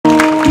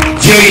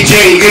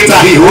JJ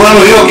Itahi.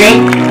 Wano yoke.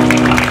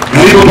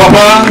 Karibu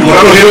papa,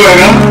 moralo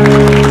hiroega.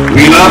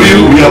 We love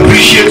you, we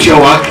appreciate your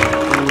work.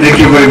 Thank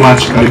you very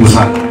much. Karibu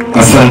sana.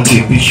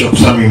 Asante Bishop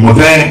Sami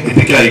Mothe,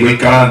 itikira igwe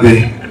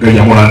karade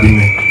gaya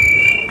moradime.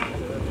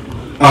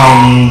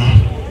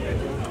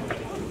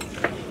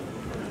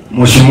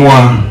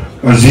 Mheshimiwa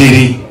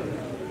Waziri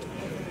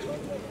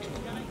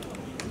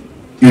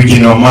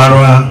Eugene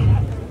Wamalwa,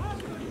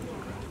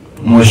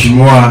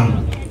 Mheshimiwa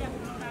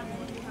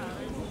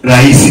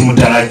Rais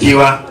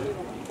mtarajiwa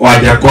wa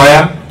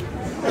Jakoya,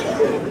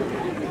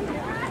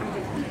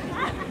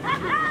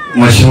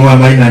 Mheshimiwa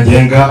Maina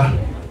Jenga,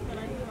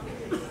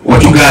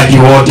 wachungaji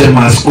wote,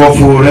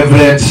 maaskofu,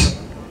 reverends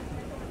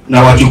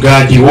na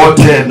wachungaji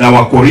wote na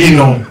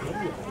wakorino,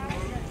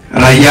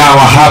 raia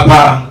wa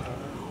hapa,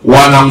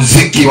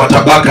 wanamuziki wa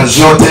tabaka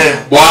zote,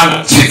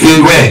 Bwana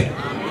sifiwe.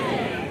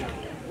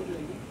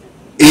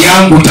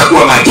 Yangu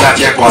itakuwa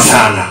machache kwa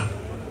sana.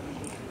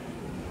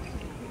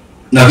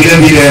 Na vile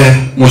vile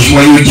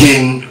Mheshimiwa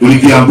Eugene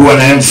ulivyoambiwa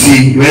na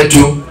MC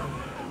wetu,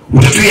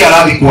 utatuia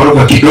radhi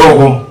kuwaruka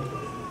kidogo,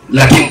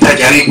 lakini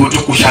tajaribu tu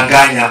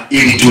kushanganya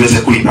ili tuweze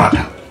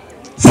kuipata.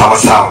 Sawa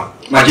sawa.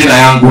 Majina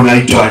yangu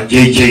naitwa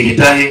JJ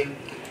Itahi.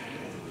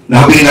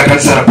 Na hubiri na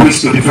kanisa la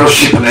Priesthood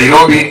Fellowship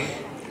Nairobi.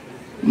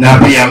 Na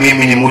pia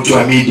mimi ni mtu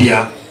wa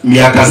media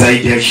miaka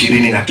zaidi ya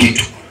 20 na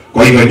kitu.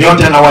 Kwa hivyo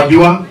nyote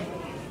nawajua.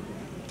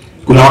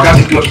 Kuna wakati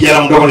nikiwa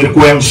kijana mdogo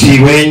nilikuwa MC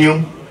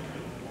wenyu.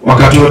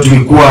 Wakati huo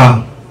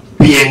tulikuwa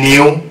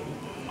PNU.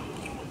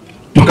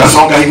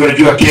 Tukasonga hivyo,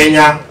 najua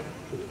Kenya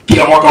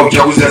kila mwaka wa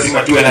uchaguzi lazima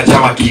tuwe na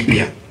chama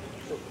kipya.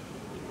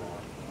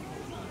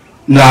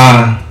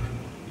 Na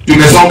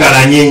tumesonga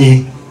na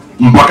nyinyi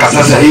mpaka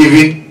sasa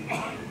hivi.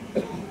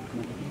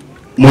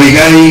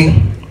 Muigai,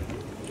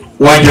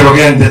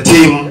 Wanjeroge and the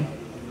team,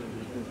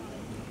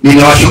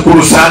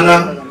 ninawashukuru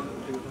sana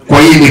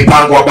kwa hii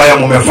mipango ambayo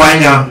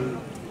mmefanya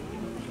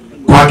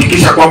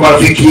kuhakikisha kwamba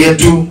rafiki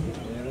yetu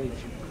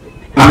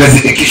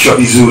amezidikishwa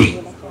vizuri.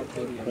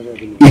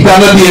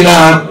 Itana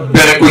dina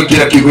bere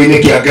kuikira kigoine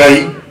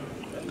kiagai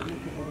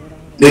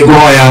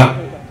negoya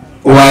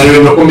wale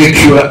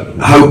umekiwa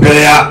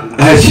haupelea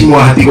heshimu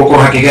hatiko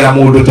kwa hakigera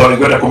mundu tone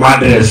kwenda kuma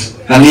address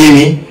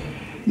hanini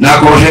na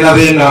korohena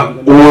thina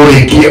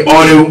urekie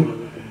oreu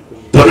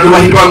tondu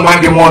mahitwa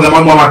mwange mothe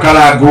mamwe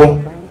makarago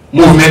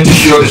movement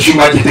ciothe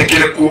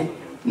cimajitekeleku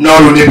no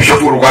ru ni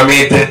bishop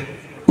rugamite.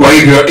 Kwa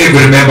hivyo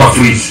every member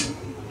freeze.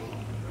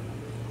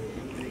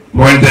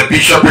 When the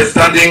bishop is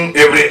standing,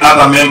 every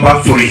other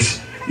member freeze.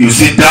 You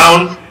sit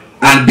down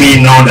and be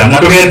in order. Na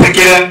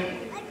tugetekele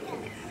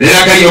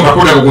rĩrĩa Ngai oka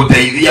kũrĩa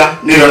gũgũteithia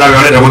nĩrĩo nawe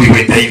ũrenda gũthiĩ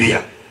gwĩteithia.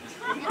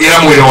 Ĩra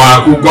mwĩrĩ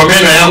waku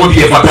ngomena ya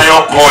gũthiĩ bata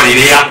yoko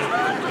rĩrĩa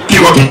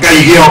kiugo kĩa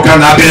Ngai gĩoka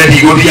na mbere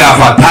ndigũthiĩ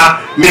bata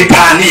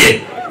mĩkanie.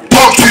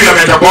 Talk to your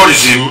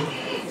metabolism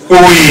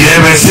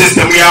ũire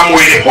system ya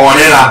mwĩrĩ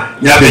horera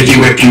nyambe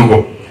njigwe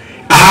kiugo.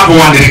 I have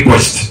one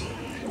request.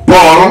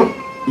 Paul,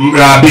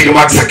 Big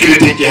Mac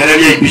Security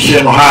jehereria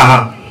ibisheno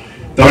haha.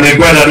 Tone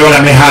gwenda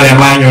dola mehare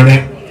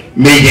manyone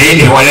meige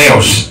ini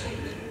holeos.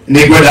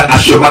 Ni gwenda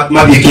asho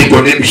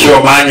mabikito ni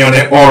bisho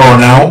manyone oro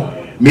nao.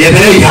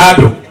 Miedhere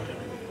ihado.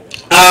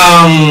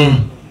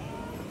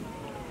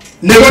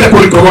 Ni gwenda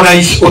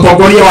kulicognize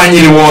utongoria wa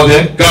Nyeri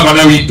wothe,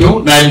 gavana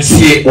witu na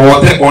MCA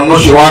wothe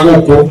onosho wa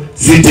guku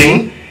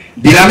sitting.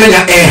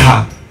 Ndiramenya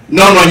eha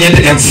no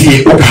nyende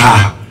MCA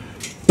ukahaha.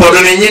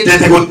 Todo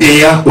ninyitete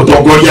gutia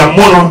utongoria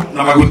muno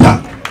na maguta.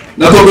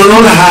 Na todo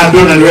nona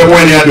handu na niwe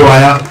mwene andu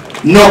aya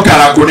no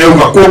karago ne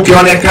uga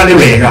kukioneka ni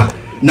wega.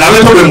 Nawe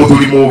tobe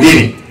muthuri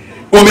mugiri.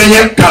 Umenye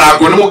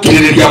karago ni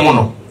mukiririria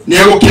muno. Ni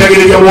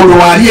egukiragiriria mundu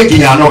warie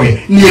kinya noge.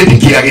 Ni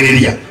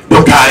ndikiragiriria.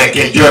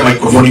 Ndukareke njoe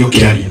microphone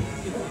ukiaria.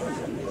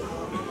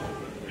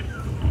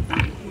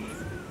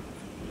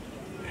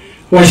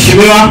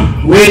 Waheshimiwa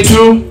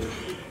wetu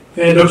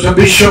Dr.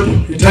 Bishop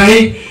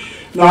Itahi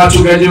na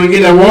wachungaji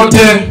wengine wote,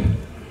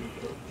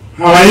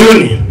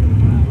 hawayuni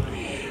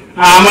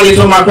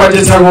amalito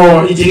makwaje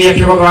sago engineer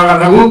kiko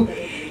wagagu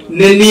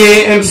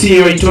nenie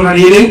MC oitona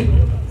rire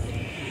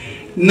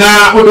na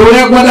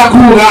udore gwada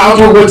kuga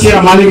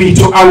autogotia mali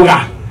bitu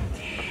auga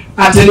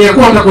atenia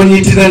kwata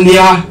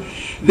kunyitithania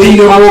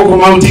thĩinĩ wa gũkũ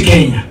Mount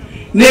Kenya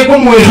nĩko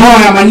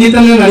mwĩhoya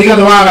manyitane na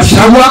rigatho wa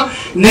Gachagua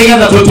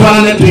nĩgetha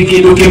tũtwarane twĩ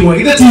kĩndũ kĩmwe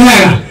githĩ ti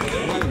wega.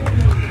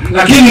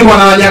 Lakini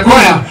bwana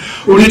Jakoya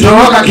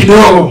ulitoroka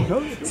kidogo.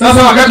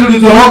 Sasa wakati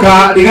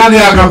ulitoroka Rigathi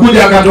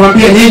akakuja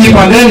akatuambia nyinyi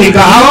pandeni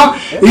kahawa,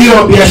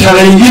 hiyo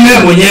biashara nyingine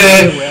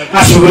mwenyewe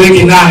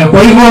ashughuliki nayo.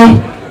 Kwa hivyo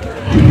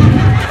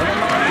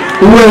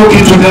uwe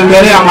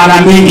ukitutembelea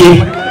mara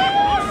mingi.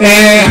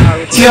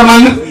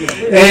 Chairman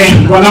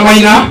bwana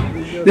Maina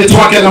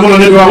netwake na muno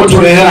ndio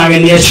waguturehera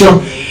ageni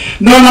acio.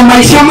 Nona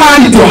maisha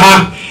mali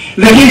tuha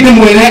lakini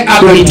mwene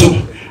adwaitu.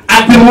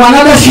 Ati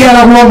mwana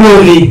ndaciara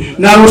gwomuthi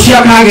na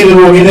rucia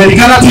kagirirwo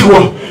githerikana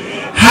tigwo.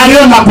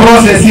 Hario na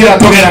process ira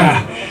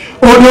tugeraga.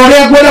 Undu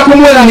uria ngwenda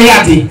kumwira ni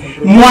ati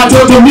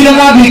mwatoto mira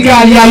na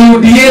thirikari ya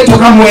UDA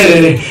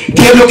tukamwerere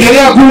kindu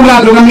kiria kuga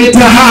ndugamite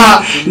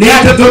haha ni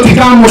ati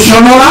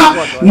tutikamuconora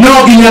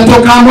no nginya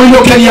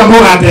tukamuinukiria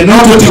mugate no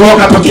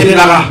tutigoka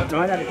tukiriraga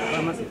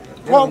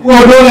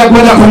Odole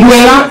kwenda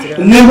kumwera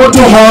ni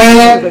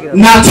mutuhoe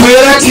na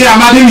twere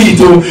kiamani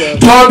witu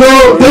todo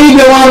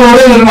thiine wa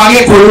rurire rwa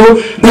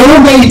Gikuyu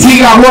nduruga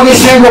itiga gwa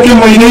gicego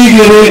kimwe-ini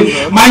igiri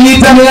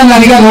manyitanira na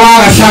nigatho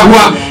wa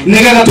Gachagua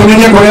nigetha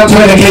tumenye kuria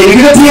twerekeire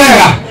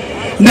gitiega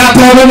na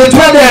todo ni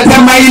twendete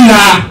maina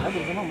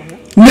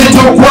ni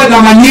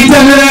tukwenda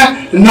manyitanire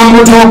na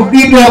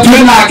mutongoria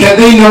twinake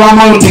thiine wa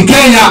Mount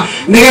Kenya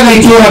nigetha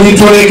itura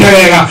riturike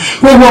wega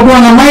koguo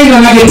bwana maina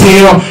na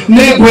gitio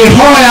ni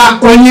ngwihoya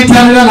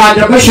unyitanire na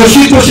njamba icio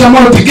citu cia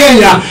Mount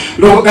Kenya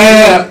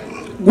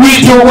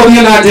gwitu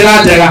guthie na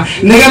njira njega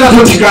nigetha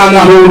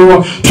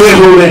tutikanahurwo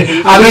twihure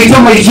andu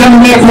aitu maica ni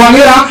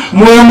mekwagira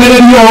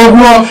mwiyumiririe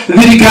uguo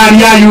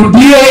thirikari ya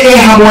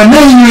UDA hamwe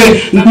na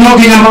inyue no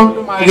nginya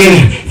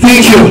magire.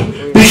 Thank you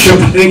Bishop.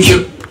 Thank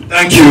you.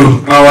 Thank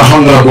you, our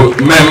honorable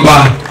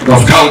member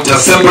of County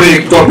Assembly.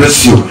 God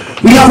bless you.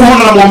 We have an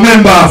honorable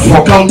member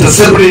for County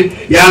Assembly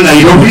ya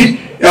Nairobi,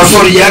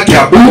 sorry ya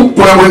Kiambu,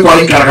 kura mwiko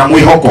ikaraga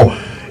Muhiko.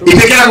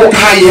 Itekera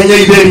kukai henya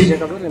ideri,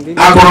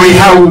 akoro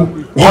ihau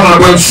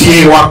honorable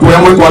MCA wa kura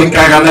mwiko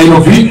ikaraga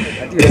Nairobi.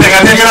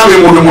 Itekera we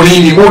mundu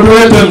munini, mundu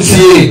wetu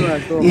MCA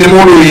ni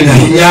mundu ina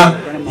hinya.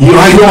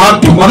 You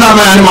have to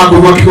manama ni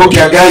makuwa kiko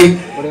kia gai.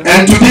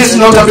 And today is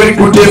not a very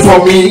good day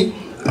for me.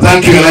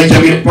 Thank you,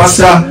 Elijah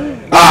Pastor.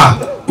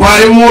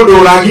 Kwari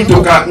mundu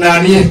uragituka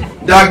nani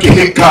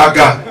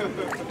ndakihikaga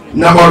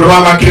na maundu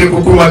makire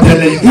kukuma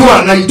tene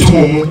ithua na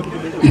itumumu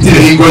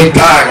itire hingo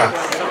ikaga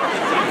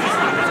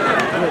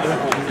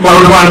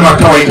maundu ma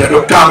kawaida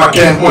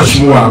ndukamake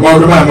mheshimiwa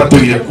maundu maya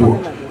matuire kuo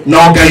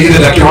no ngaigire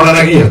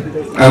ndakihonanagia.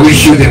 I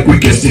wish you the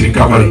quickest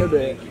recovery.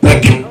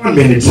 Thank you. 1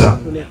 minute, sir.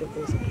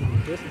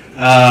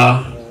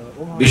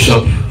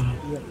 Bishop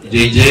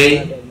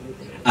JJ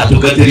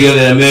atukatirio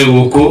le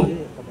meguku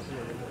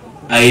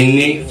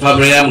aini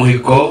Fabria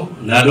Muhiko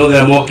na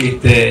doga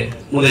mokite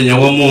muthenya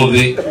wa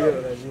muthi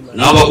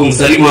naomba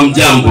kumsalimu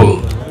mjambo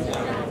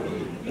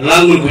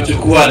langu ni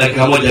kuchukua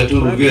dakika moja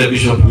tu vile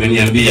Bishop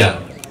ameniambia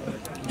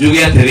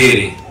juge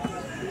aterere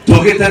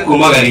toketa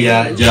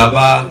kumagaria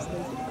jaba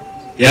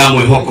ya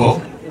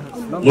Muhiko.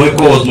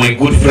 Muhiko was my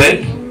good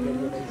friend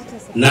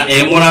na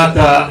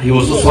emorata he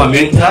was also a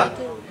mentor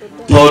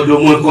todo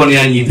Muhiko ni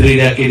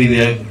anyitrire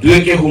akirire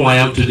dueke whom I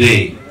am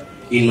today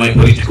in my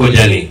political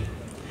journey.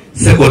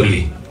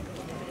 Secondly,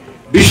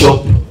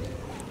 Bishop,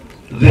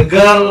 the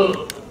girl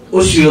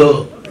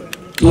usio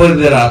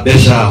tuendera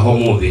besha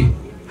homuthi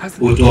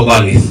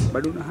utobanis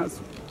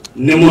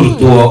ni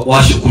mtu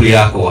wa shukuri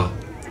yako.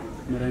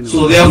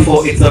 So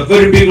therefore it's a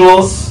very big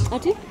loss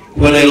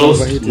when I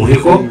lost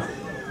Muhiko.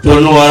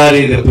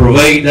 Tonoari the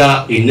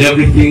provider in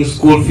everything,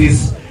 school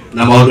fees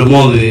na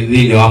maudemo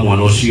dhini wa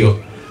mwanosio.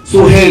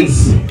 So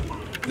hence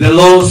the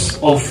loss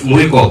of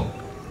Muhiko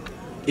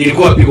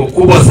ilikuwa pigo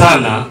kubwa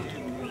sana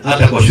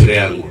hata kwa shule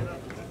yangu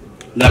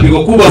na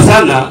pigo kubwa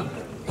sana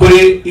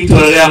kuri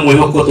itorelea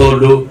Muhiko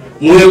todo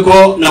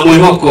Muhiko na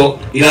Muhiko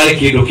ilale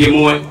kindu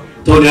kimwe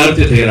to ni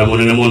arutetera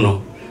munene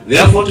muno.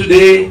 Therefore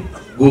today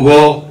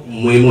Google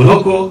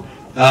Muhiko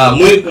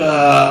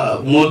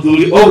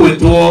muduli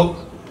ogwetwo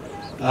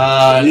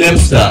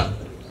Nebster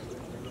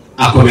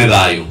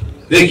akomedayo.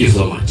 Thank you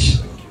so much.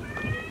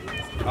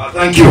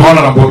 Thank you,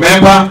 honorable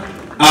member.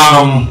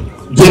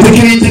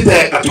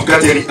 Jetekirite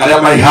atukateri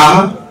alamai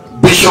haha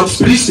bishops,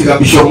 please,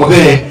 Bishop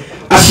Muthe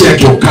asia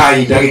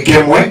kiokai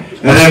dagikemwe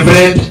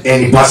reverend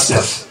and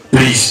pastors,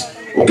 please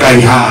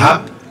ukai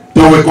haha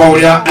towe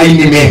Kwaria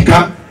aini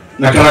meka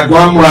na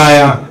karagwa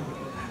muraya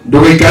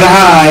ndugikara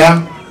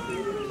haya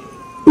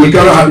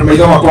uikara handu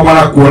maitho makwa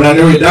marakuona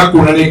ni wenda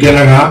kuona ni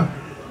ngenaga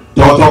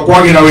toto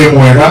kwagira we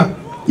mwega.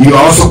 You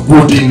are also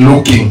good in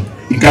looking.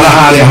 Ikara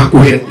haria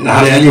hakuhe na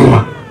haria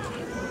nyuma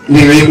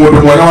ni we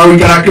mundu mwega wa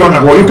uikara kiona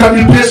go. You can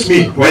replace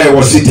me where I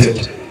was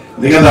seated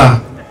nigetha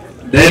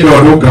ndendo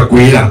aruka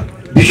kwira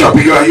Bishop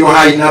hiyo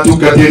hai na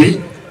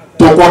tukatiri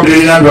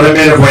tokwambirira na ndore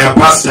mere for your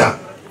pastor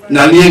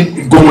na ni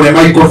ngomure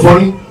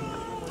microphone.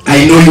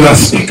 I know you are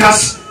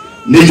speakers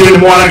nije ni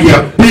mwaragia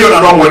pio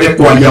na no mwende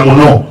kwaria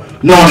muno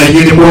no na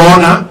yini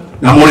murona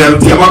na muri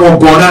arutia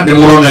magongona ni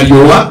murona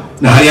riua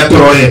na haria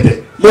turorete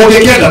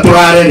mungikenda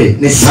turarere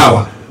ni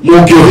sawa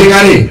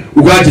mungiohigari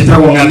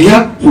ugajitagwo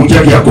ngania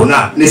hujagia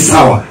kuna ni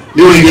sawa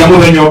ni urigia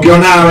muthenya ukio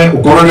nawe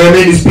ukorwo ni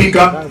main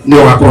speaker ni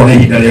ugakorwo na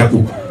ihinda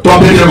riaku.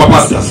 Twambirire ma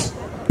pastors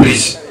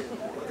please.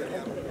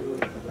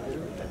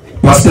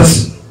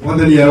 Pastors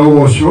Mwathani ya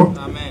Ogosho.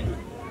 Amen.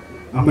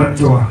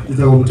 Amatwa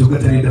itago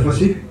mutugatani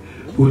ndafasi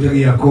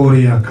kujagia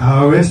Kwaria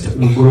Kahawa West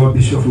ngoro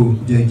Bishop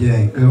JJ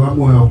kwa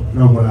moyo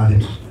na morale.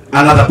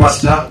 Another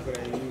pastor.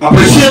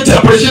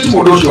 Appreciate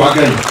mwodoshi wa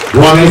Ngai.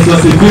 Bwana Yesu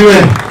asifiwe.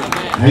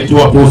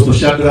 Naitwa Apostle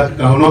Shadrack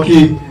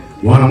Kahonoki.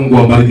 Bwana Mungu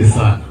awabariki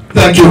sana.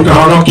 Thank you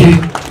Kahonoki.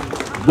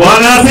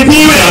 Bwana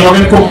asifiwe.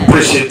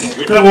 Appreciate.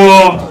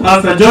 Itago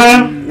Pastor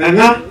Joel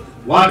Nganga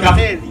waka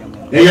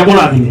Eya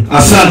muradhime.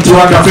 Asante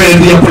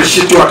wakafedhi,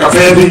 appreciate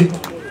wakafedhi.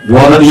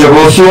 Bwana ndiye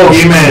gosho.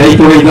 Amen.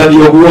 Ito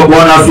ndio guo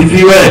Bwana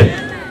asifiwe.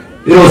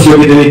 Ilo sio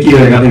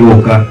kidemekire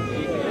gatiguka.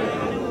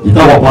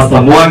 Itawa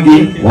Pastor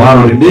Mwangi wa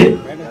Rorinde.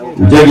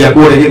 Ujagia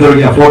kule githoro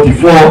ya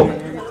 44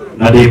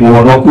 na ndimo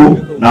honoku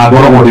na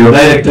ngoragwo ndio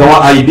director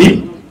wa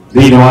ID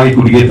thini wa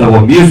gikundi gitagwo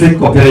Music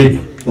Corporate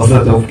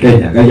Society of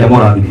Kenya. Ngai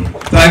amurathime.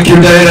 Thank you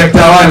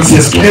director wa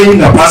MCSK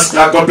na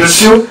pastor, God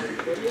bless you.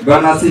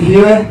 Bwana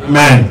asifiwe.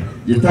 Amen.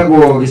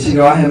 Jitagwo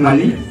gicigo wa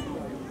Hemani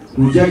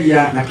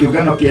kujagia na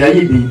kiungano kia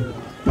ID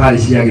pale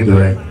cia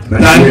Githurai.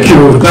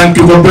 Thank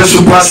you, God bless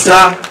you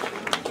pastor.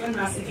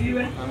 Bwana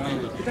asifiwe.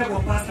 Jitagwo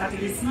pastor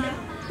Teresia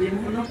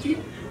Muhiko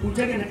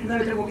kujagia na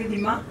kiungano cha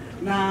Githima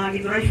na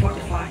Githurai 45.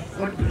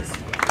 God bless you.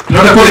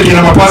 Tunaenda kule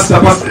kina mapasta,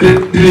 pastor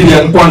Riria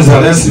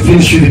kwanza, let's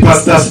finish with the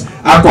pastors.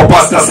 Ako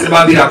pastor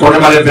Silvadira kwa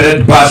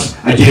Reverend Bash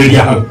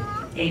akiriria hapo.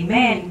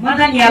 Amen.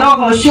 Mwana ni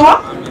arogo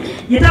shwa.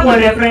 Jitagwo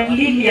Reverend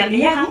Lilian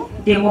Yang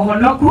de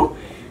Muhonoku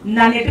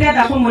na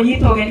nĩndĩrenda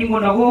kũmũnyita ũgeni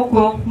mũno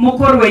gũkũ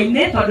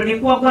mũkũrũ-inĩ tondũ nĩ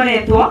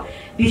kuongoretwo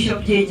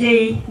Bishop JJ.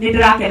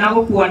 Nĩndĩrakena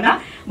gũkuona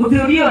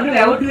mũthuri ũyũ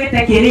nĩwe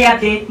ũnduĩte kĩrĩa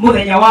thĩ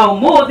mũthenya wa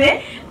ũmũthĩ.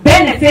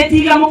 Benefit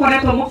iria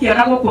mũkoretwo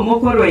mũkĩona gũkũ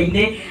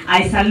mũkũrũ-inĩ.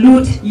 I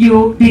salute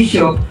you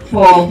Bishop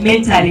for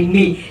mentoring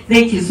me.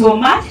 Thank you so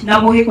much. Na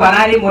Muhiko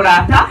ararĩ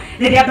mũrata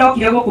rĩrĩa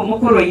ndokire gũkũ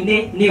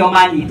mũkũrũ-inĩ nĩo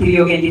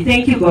manyitire ũgeni.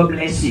 Thank you, God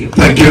bless you.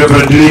 Thank you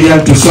Reverend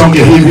Lilian,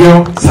 tusonge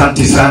hivyo.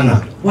 Asante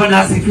sana. Bwana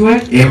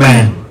asifiwe.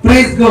 Amen.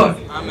 Praise God.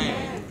 Amen.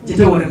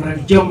 Jitagwo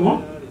Reverend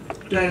Jomo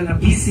tayari na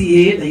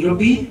PCA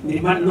Nairobi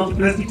Milimani North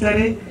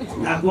Presbytery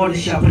na God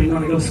Shepherd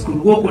Nairobi School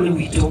gũkũ nĩ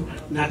gwitũ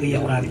na Ngai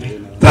amũrathime.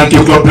 Thank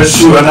you, God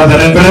bless you. Another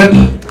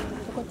Reverend.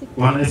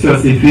 Bwana Yesu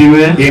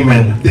asifiwe.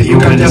 Amen. You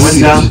can just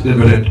sit,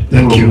 Reverend.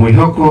 Thank you.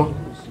 Muhiko,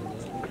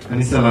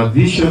 kanisa la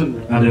Vision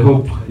and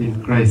Hope in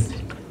Christ,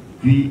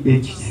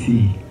 VHC.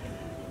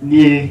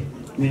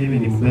 Mimi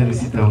ni mbele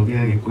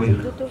sitaongea Gikuyu.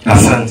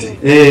 Asante.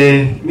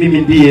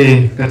 Mimi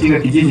ndiye katika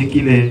kijiji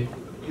kile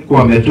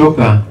kwa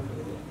ametoka.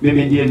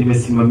 Mimi ndiye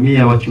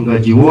nimesimamia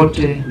wachungaji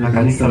wote na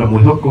kanisa la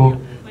Muhiko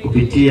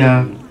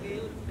kupitia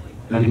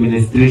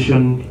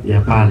administration ya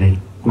pale.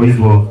 Kwa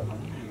hivyo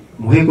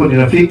Muhiko ni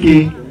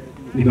rafiki,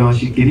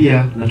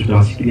 nimewashikilia na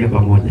tutawashikilia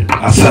pamoja.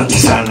 Asante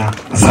sana.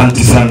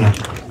 Asante sana.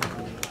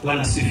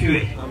 Bwana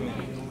asifiwe.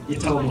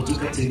 Jitagwo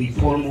Mutungatĩri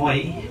Paul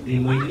Mwai ni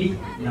Mwini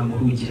na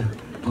Muhunjia.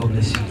 God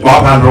bless you.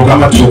 Wabandu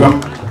kama tuga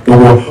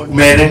ugo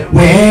mene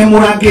we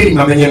murangiri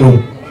mamenye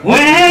nu. We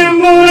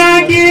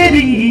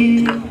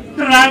murangiri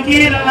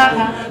rangira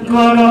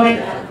ngoro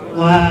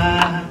wa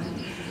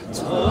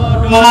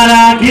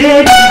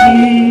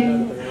murangiri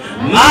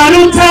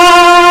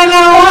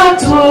marutana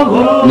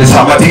watu Ni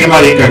sabatige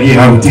marikagie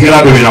haru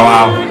tigera ndwira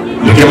wao.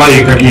 Nike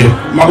marikagie.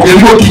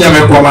 Makugethiko kinya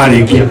mekwa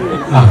marikia.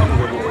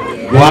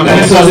 Bwana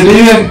Yesu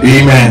asifiwe.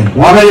 Amen.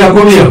 Bwana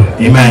yakomio.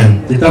 Amen.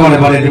 Jitagwo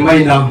Reverend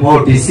Maina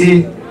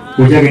OTC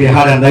kujagiria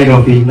hara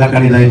Nairobi na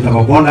kanitha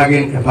yitagwo Born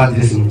Again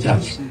Evangelism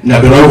Church. Na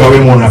ndĩrauga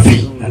wĩ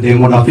mũnabii. Na ndĩ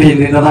mũnabii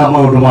nĩ ndatha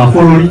maũndũ ma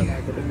bũrũri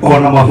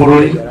ona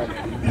mabũrũri.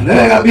 Na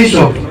wega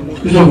Bishop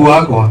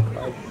wakwa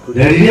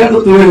nderiria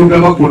andũ twĩhumbe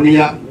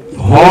makunia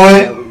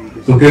hoe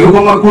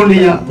tũkĩhumbwo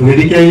makunia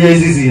tũgĩthikĩrĩria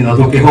ici na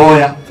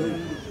tũkĩhoya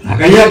na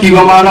Ngai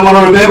akiuga maana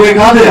marore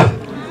megwĩka atĩa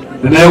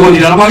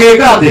nĩmegũthira na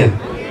magĩka atĩa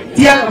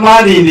tia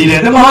maninire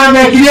nĩ mahoya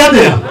mekire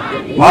atĩa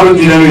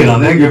marutire wĩra.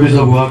 Thank you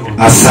Bishop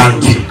wakwa.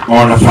 Asante.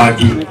 Ona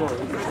fagi.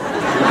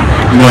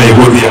 No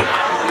egodia.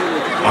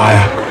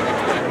 Aya.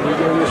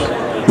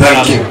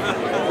 Thank you.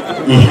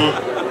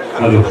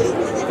 Hello.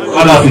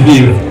 Bwana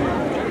asifiwe.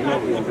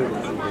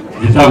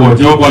 Jitagwo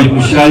Jobo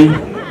Mushai.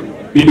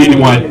 Mimi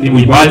ni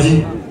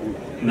mwimbaji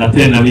na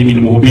tena mimi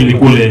ni mhubiri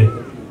kule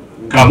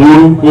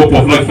Kamuru Hope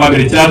of Life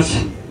Family Church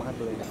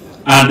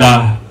and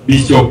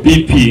Bishop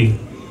PP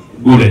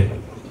Gule.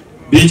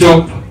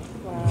 Bishop,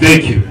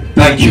 thank you.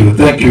 Thank you.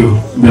 Thank you.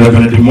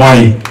 Reverend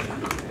Mwai.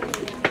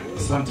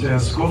 Asante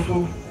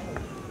askofu.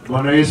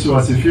 Bwana Yesu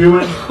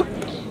asifiwe.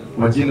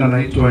 Kwa jina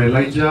naitwa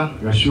Elijah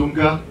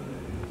Gashunga.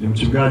 Ni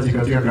mchungaji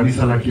katika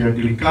kanisa la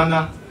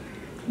Kianglikana.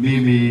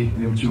 Mimi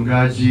ni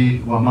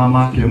mchungaji wa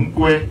mama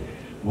Kemkwe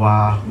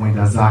wa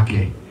Mwenda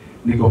Zake.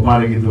 Niko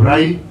pale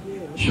Githurai.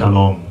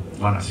 Shalom.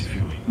 Bwana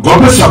asifiwe. God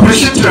bless you.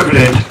 Appreciate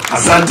Reverend.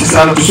 Asante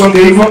sana.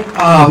 Tusonge hivyo.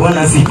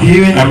 Bwana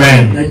asifiwe.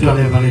 Amen. Naitwa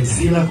Reverend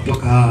Sila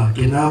kutoka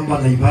Kenamba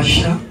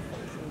Naivasha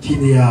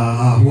chini ya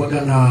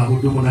huaga na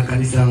hudumu na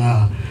kanisa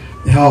la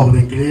The House of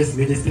the Grace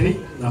Ministry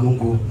na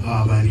Mungu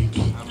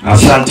awabariki.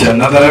 Asante.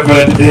 Another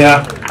Reverend there.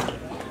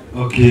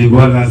 Okay,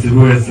 Bwana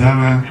asifiwe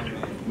sana.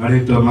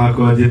 Marito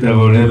mako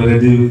jitagwo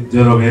Reverend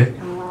Joroge.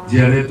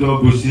 Jiareto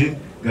Bushi,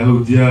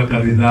 Gahujia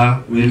Kanitha,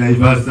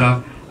 Naivasha,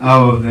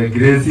 House of the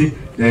Grace,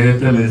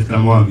 Director Mr.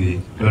 Mwambi.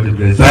 God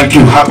bless. Thank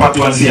you. Hapa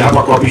tuanzie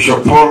hapa kwa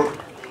Bishop Paul.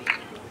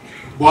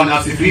 Bwana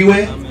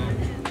asifiwe.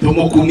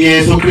 Tumukumie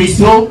Yesu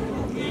Kristo.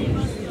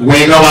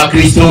 Wega wa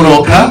Kristo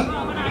roka.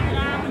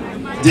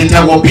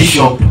 Jitagwo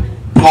Bishop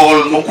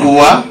Paul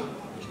Mukua.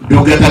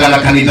 Ndungataga na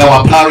kanitha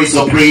wa Paris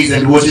of Praise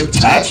and Worship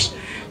Church.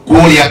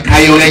 Kwaria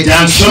Kayole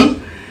Junction.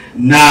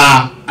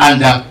 Na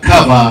under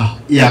cover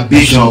ya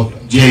Bishop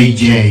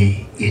JJ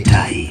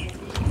Itai.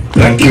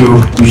 Thank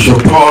you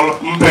Bishop Paul.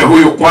 Mpe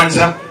huyu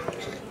kwanza.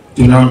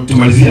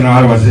 Tumalizia na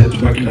wale wazee,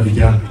 tubaki na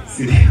vijana.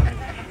 Sidi.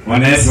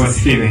 Bwana Yesu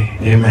asifiwe.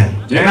 Amen.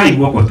 Jega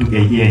iboko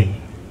tugeje.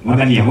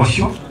 Mwadhani ya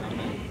mosho.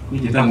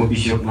 Nijitamu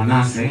Bishop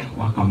Manase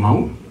wa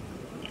Kamau.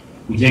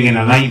 Ujenge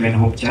na Live and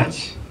Hope Church.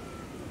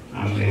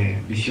 I'm the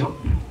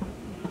Bishop.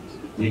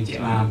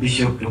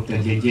 Bishop Dr.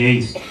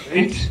 JJ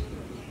Sprint.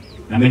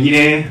 Na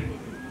mengine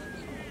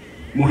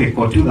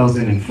Muhiko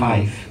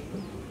 2005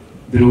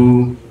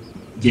 through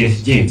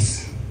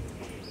James.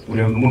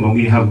 Ule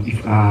mungi hau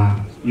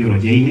Euro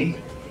Jane.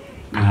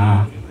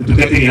 Na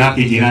tukategira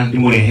ati jira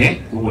ndimurehe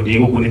kuko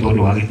ndego kune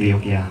tondu wa gitio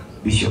kia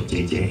Bishop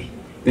JJ.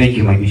 Thank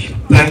you my bishop.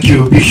 Thank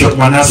you Bishop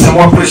Manase.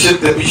 More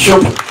appreciate the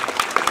bishop.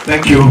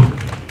 Thank you.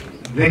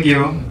 Thank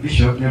you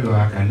Bishop nyodo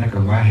akana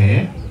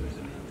kabahe.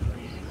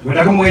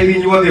 Wenda kumwezi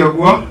nyuothe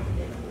ogwo.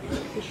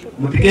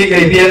 Mutikega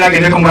ithia na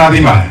gende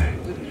kumrathima.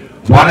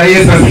 Bwana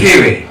Yesu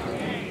asifiwe.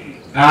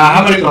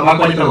 Hapa ni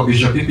kwa nitako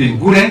Bishop Pipi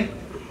Ngure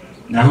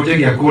na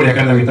hutegia kule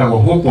kana witagwo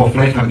Hope of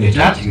Life Family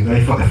Church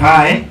githoi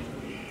 45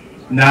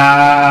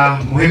 na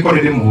Muhiko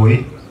ndi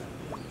muwi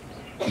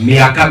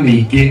miaka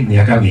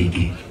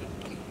mingi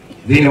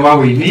thini wa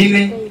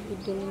wimine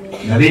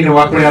na thini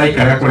wa kule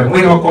aikaraga kule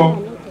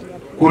mwiroko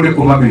kundi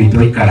kuma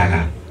mito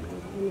ikaraga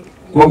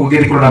koguo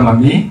ngiri kurora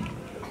mami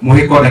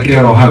Muhiko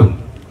ndakire ro hau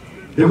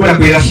rigu na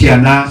kwira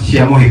ciana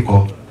cia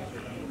Muhiko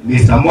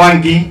Mr.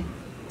 Mwangi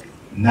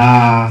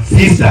na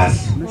sisters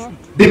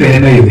ndibere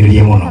na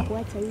yuthirie muno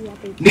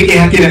niki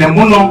hakire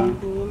muno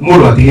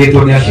muru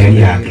atigitwo ni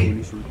aciari yake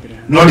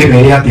no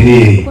ndibere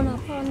atiri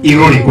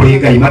iruri kuri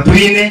Ngai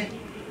matuine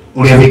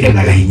uria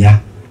wikenaga hinya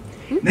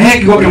na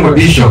hekigo kimwe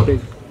Bishop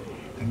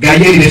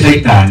Ngai eri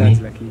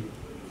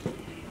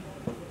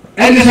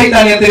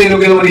saitani atiri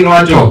ndugiro thino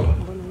wa Job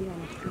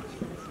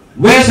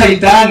we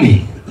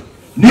saitani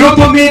ni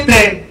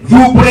utumite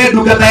thumbure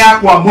ndungata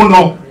yakwa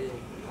muno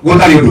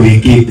gutari undu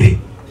wikite.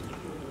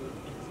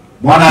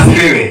 Bwana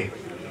asifiwe.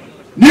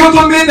 Ni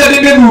utumite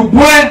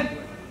ndimithubwe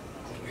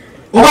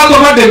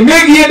ugatuma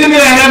ndimigie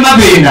ndimirehere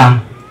mathina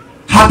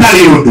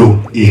hatari undu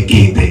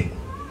ikite.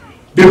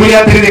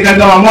 Biblia atiri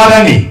kanitha wa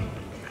Mwathani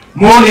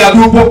muri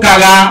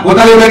athumbukaga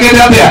gutari undu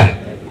ikite atia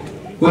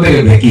gutari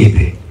undu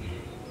ikite.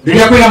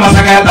 Riria kwina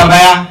macakaya ta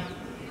maya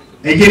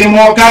aingi ni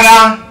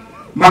mokaga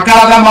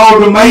makaratha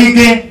maundu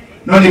maingi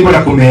no ni kwenda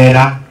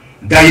kumera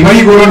Ngai wa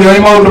iguru ni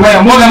maundu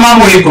maya mothe ma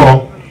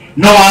Muhiko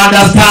no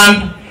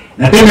understand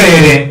na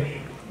ndimere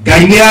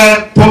Ngai ni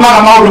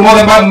atumaga maundu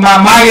mothe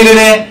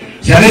magirire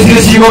ciana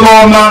ciri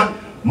ciguthoma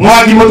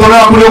Mwangi mutoro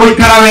waku ni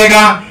guikara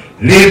wega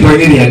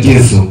ritwa-ini ria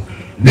Jesu.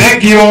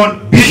 Thank you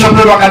Bishop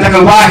Lulu akataka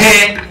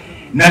wahe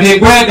na ni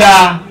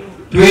kwenda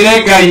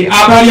twire Ngai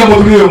abaria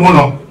muthuri uyu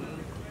muno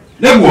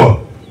niguo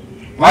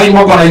wai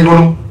moko na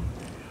iguru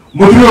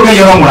muthuri Ngai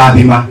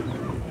aramurathima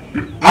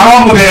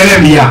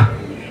aramutheremia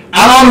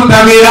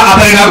aroruta wira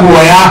atari na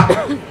guoya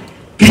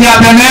kinya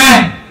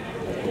tene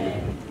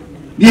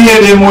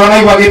niye ndi mwana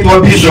igwa gitwa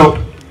Bishop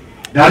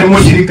ndari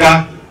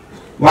mushirika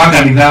wa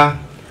kanitha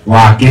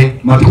wake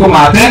matuko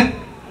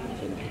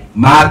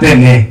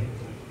matene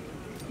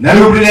na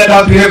riu rĩrĩa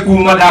ndatwire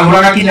kuma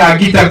ndahũraga kinya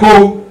ngita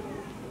kũu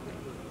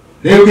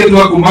rĩu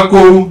gĩtua kuma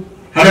kũu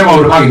harĩa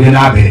maũndũ magĩthiĩ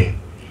na mbere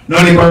no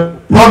nĩ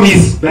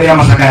promise mbere ya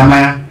macakaya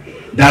maya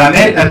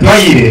ndarane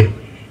atwaire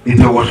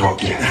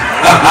nĩtũgũcokia.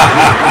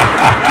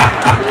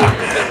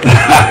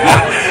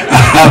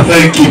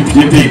 Thank you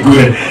Pipi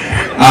Ngure.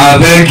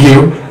 Thank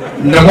you.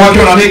 Na mwake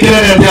ona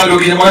nikirene ndia ndu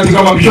kinya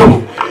magatika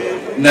mabishopu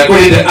na kwa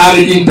ile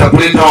ali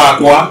interpreter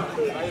wakwa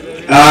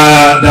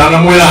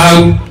ndanamwira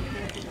hau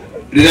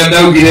rĩrĩa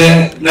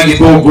ndaugire na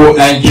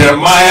gĩthũngũ and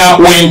Jeremiah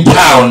went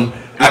town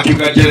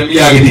akiuga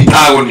Jeremiah agĩthi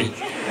town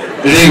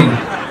rĩu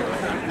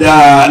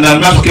na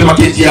nacoke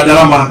makĩnjia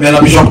ndarama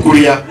mena Bishop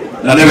Kuria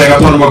na nĩ wega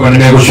tondũ mwaka nĩ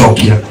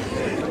megũcokia.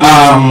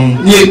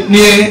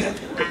 Niĩ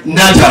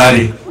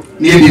naturally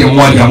niĩ ndirĩ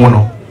mwaria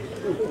mũno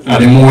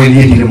arĩ mũĩ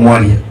niĩ ndirĩ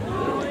mwaria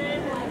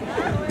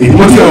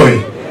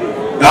Itimotioi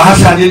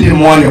ahaca niĩ ndirĩ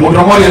mwaria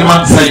mũndũ mwaria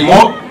nĩ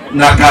Saimo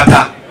na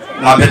Kata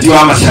na Beti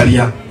wa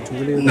Macharia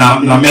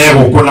na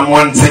megũkũ na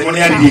mwana Saimo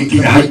nĩ aririe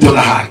kinya haitũ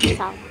na hake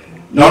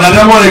na ona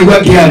rĩrĩa mwana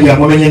akiaria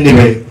mũmenye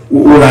nĩwe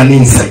ũrani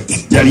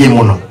insight jarie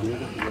mũno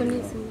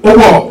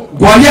ũguo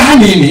ngwaria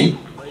hanini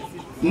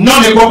no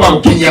nĩ ngomba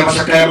gũkinyia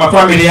macakaya ma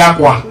family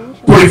yakwa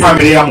kuri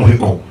family ya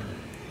Muhiko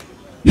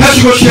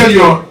yacigo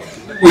ciario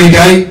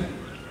Ngai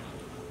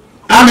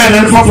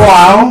amena nĩ baba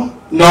wao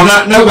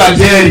nona nauga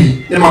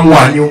Jerry nĩ mamu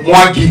wanyu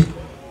Mwangi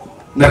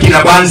na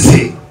kina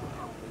Bansi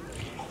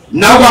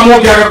nauga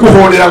mũngĩaga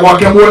kũhũrĩra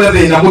gwake muone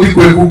thĩna mũthi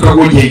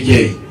kwĩgukagwo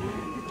JJ.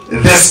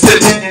 The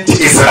statement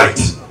is right.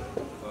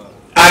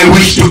 I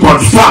wish to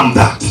confirm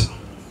that.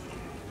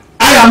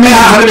 Aya me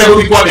haha nĩ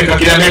megũthi kwandĩka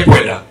kĩrĩa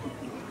mekwenda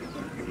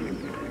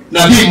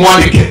na thiĩ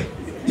mwandĩke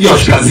hiyo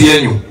kazi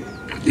yenyu.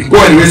 Go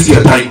and waste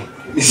your time.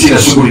 Nisina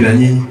shughuli na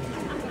nyinyi.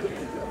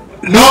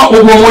 No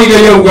ugo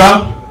Muigai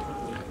yauga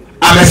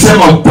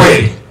amesema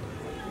ukweli.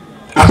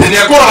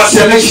 atenekora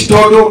ciana ici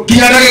tondu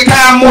nginya ndagika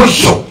ya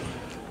mwisho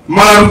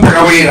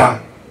mararutaga wira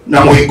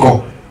na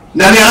Muhiko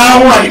na ni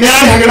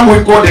arahagira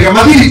Muhiko ndege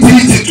mathiri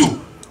tiriti tu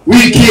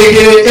wiki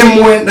igiri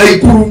imwe na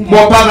Ikuru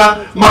Mombatha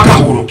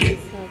makahuruke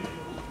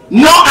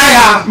no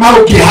aya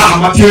maruki haha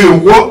matio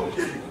uguo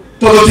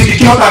todo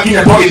tikikihota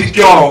nginya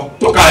twagithikio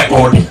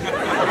tukarekodi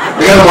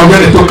nginya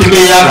mwambie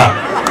tukimiaga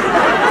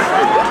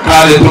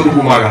kale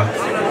tukumaga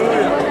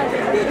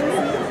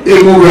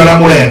Mungu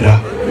anamurenda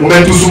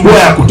umetusumbua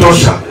ya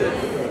kutosha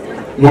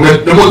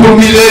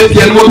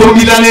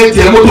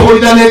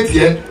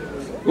mutumidanetie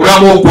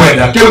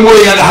uramukwenda kile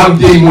muri yana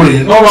hamje muri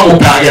no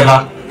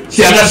bamukagera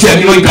ciana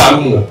cianiro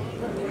ikarumo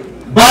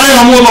bare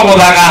wa muba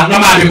muthaga na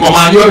mandiko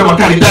manyu ore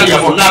makanitari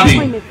for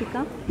nothing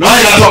no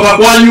yatoka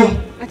kwanyu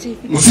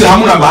msi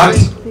hamuna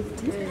bahati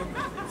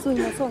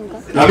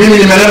na mimi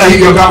nimeleta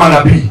hivyo kama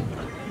nabii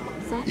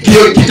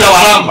ikio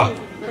kitawaramba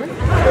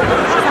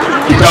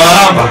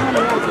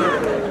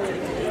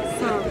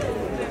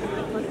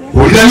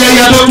Ulidania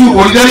yatotu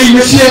ulidania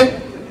imeshie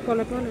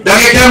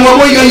dakika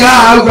mmoja ya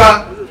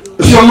hauka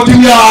sio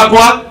mutimia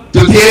wakwa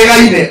tutierega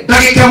ine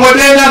dakika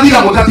moja na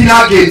thira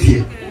mutatina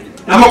getie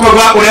na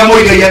mokorwa uria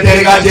moiga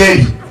yaterega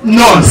jeri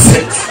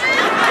nonsense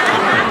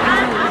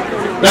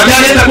na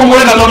ngaleta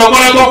kumurega tono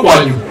kora to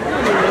kwanyu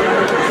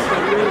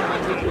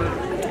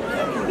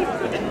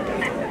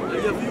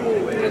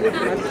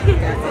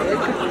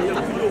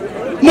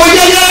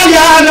moja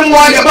ya na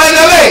mwaja by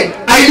the way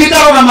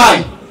aidita roga mai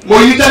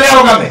moita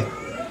leo game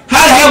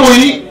haya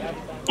moini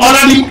ona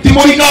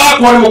timorika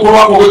wako ni mukuru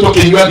wako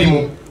gutokenya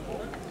thimu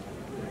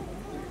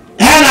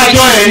hena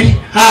joeli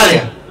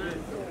haya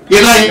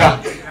ilaika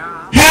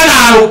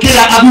hena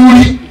arukira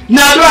athuri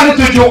na andu ani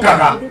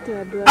tujukaga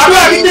andu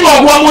agitimo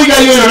gwa muiga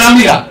yoyo na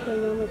mira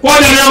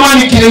kwani ni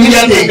amani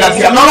kiringiria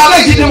tegatia na wala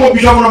icite mo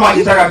bishofu no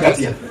majitaga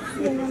gatia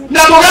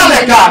na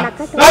tugatheka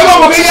na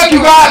igo mugiria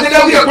kiuga atire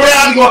uye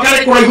kuria athi gwa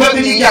kare kura igwete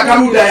ni ya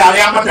karuda ya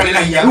ya matare na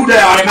hiya ruda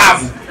ya wale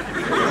mavu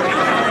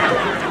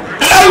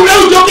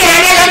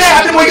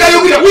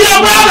we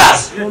are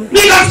brothers.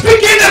 We can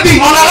speak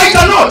anything on a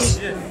lighter note.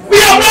 We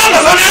are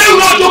brothers. And I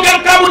not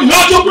joking kabuni,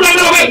 not joking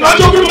na not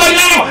joking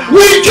banana.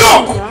 We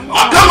joke.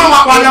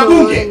 Kama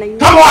wanabunge,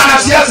 kama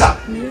wanasiasa.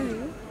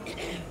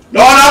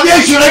 Na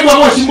wanaambia shule kwa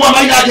mheshimiwa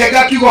Maina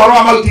ajeka kigoro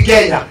ama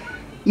Kenya.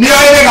 Ni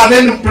wale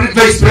then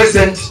vice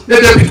president,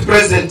 the deputy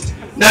president.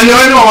 Na ni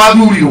wale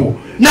waadhuri huo.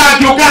 Na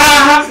joka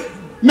haha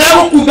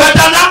mego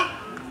kubatana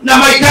na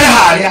maikare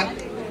haria.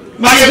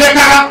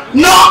 Magethekaga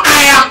no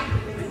aya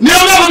niyo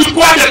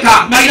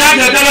gukwandika Maina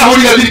ajeka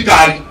hori ya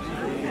thirikari.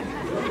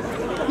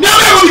 Niyo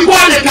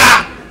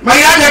gukwandika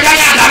Maina ajeka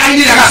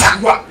ndaganyira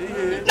gacakwa.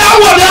 Na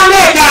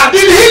wonaneka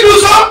did he do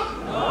so?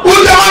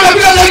 Ujamana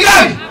bila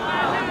thirikari.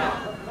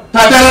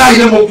 Tatara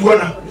ile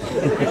mukuona.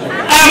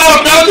 Ama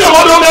utauti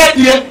modo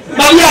metie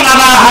bali ana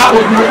raha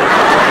ugu.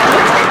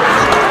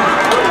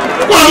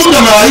 Kwa mtu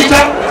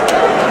anawaita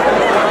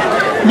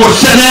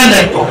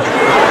mosheneneko.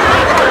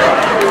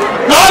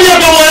 Na hiyo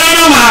ndio mwana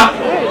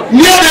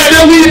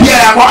niende media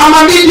yako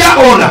ama media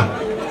owner.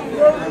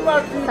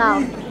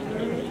 Sawa.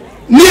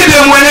 Niende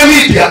mwana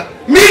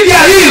media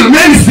hii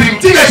mainstream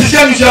tika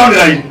shishani cha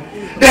online.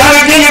 Ehana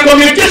Kenya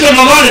Communication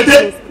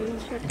Authority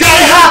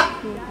gaiha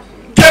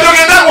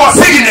kedogenda kwa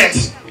signet.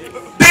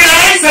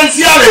 Tena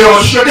essential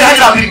yo shode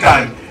haja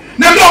thirikari.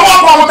 Ndio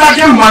wako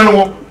mutaje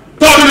mano.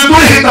 Todo ni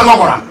tuli hita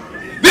thogora.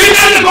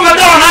 Thirikari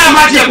komadawa na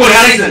maji ya kwa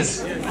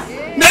license.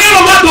 Ndio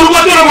watu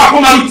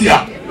kwa marutia.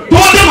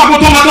 Tote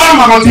makotomatwara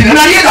magotine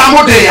na yeda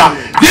modeya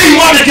they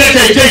want to get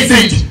a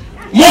said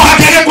mo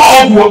hakere kwa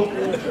ogwo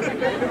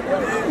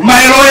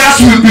my lawyers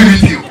will be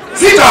with you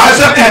sita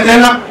hasa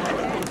tena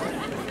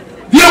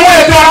dio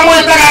moyo toa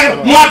moyo taka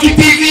Mwaki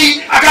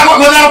TV akakwa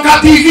Godaroka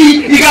TV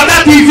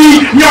Igata TV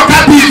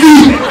Nyoka TV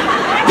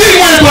dio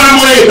moyo toa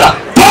moyo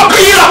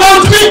talking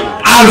about me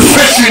I'll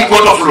face you in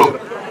court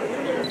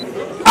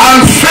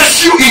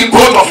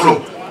of law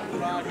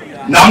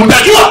na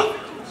mtajua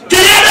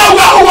kienda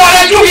uwa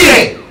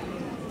jugire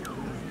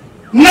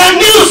na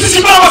niu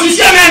sisi baba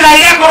sisi na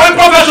yako wewe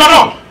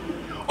professional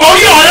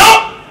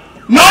oyo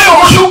no yo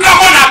ushuka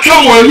mwana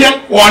kyomoye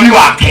woni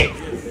wake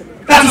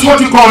that is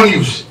what you call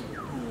news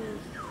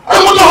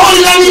mtu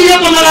hoi na nini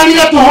yeto na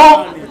nini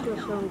toho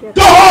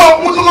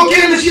mtu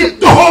mokiri mshi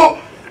toho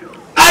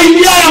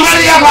ainia ya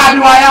mali ya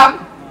badu haya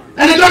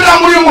na nitoka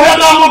muri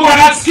muheda mungu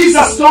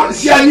anasikiza story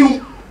si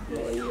anyu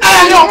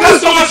aya ni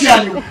okastoma si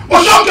anyu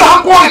oshoka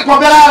hakuwa kwa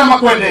berara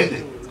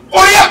makwendete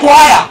oya kwa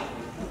haya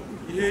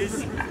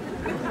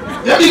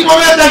Yadi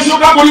kometa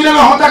shuka kulina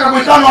na hotaka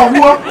kuitana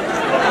huo.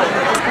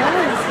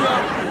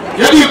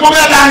 Yadi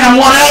kometa anya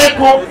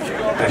mwaneko.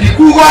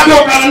 Dikuga ndo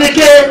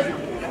kananeke.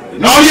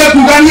 Na uliye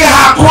kugania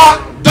hakwa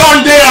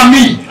don't dare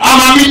me.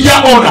 Ama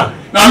media owner.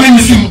 Na mimi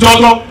si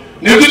mtoto.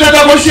 Nikitaka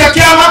kushia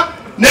kiama,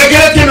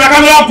 negelete na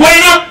kamera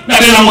kwena na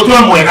tena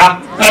mtoa mweka.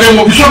 Na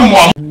demo bishopu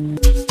mwa.